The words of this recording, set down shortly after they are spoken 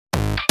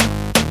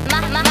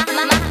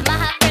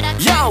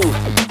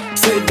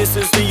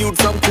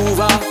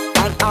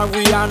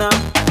Arianna.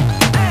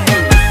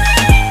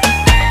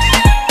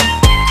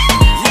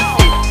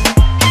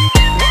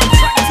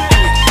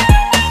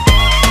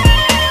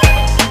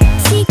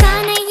 सीखा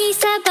नहीं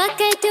सबक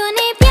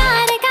तूने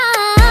प्यार का,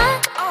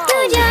 तू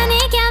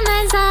जाने क्या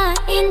मजा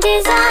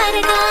इंतजार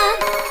का।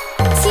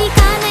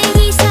 सीखा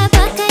नहीं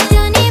सबक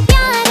तूने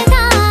प्यार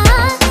का,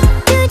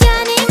 तू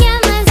जाने क्या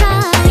मजा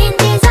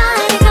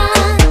इंतजार का।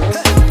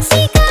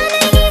 सीखा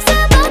नहीं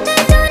सबक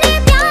तूने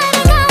प्यार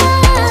का,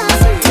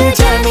 तू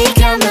जाने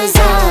क्या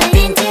मजा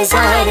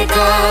इंतजार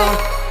का।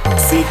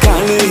 सीखा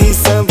नहीं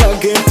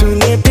सबक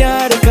तूने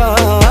प्यार का,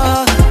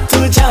 तू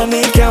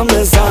जाने क्या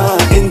मजा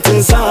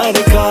इंतजार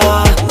का।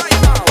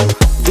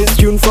 This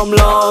tune from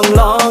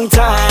long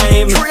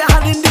time. Throw your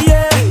hand in the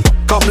air.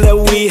 Come let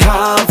we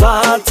have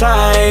our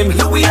time.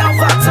 Let we have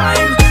our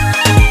time.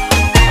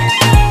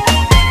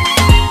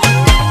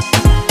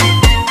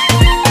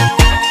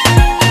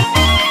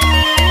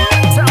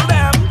 Tell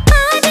them.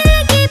 आदर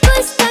की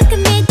पुस्तक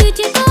में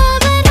तुझको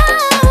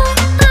बढ़ाओ,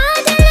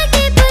 आदर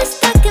की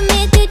पुस्तक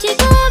में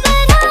तुझको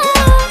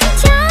बढ़ाओ।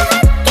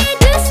 चाहत के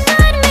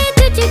दुश्मन में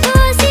तुझको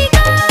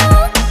सिखाओ,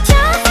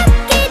 चाहत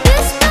के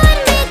दुश्मन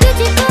में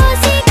तुझको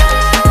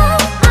सिखाओ।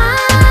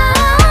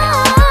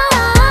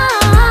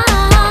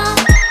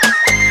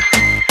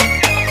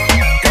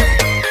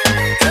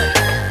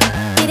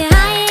 फिर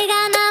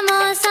आएगा ना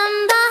मौसम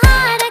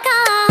बहार का,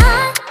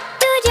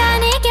 तू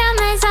जाने क्या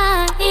मजा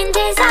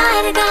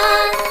इंतजार का।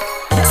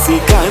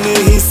 सीखा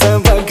नहीं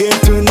सबक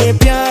तूने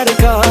प्यार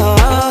का,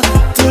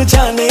 तू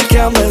जाने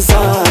क्या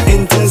मजा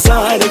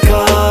इंतजार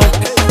का।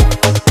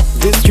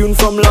 This tune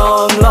from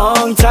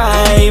long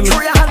time.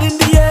 Throw your hand in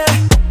the air.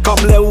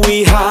 Come let we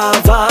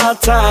have our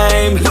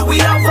time. Let we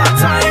have our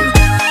time.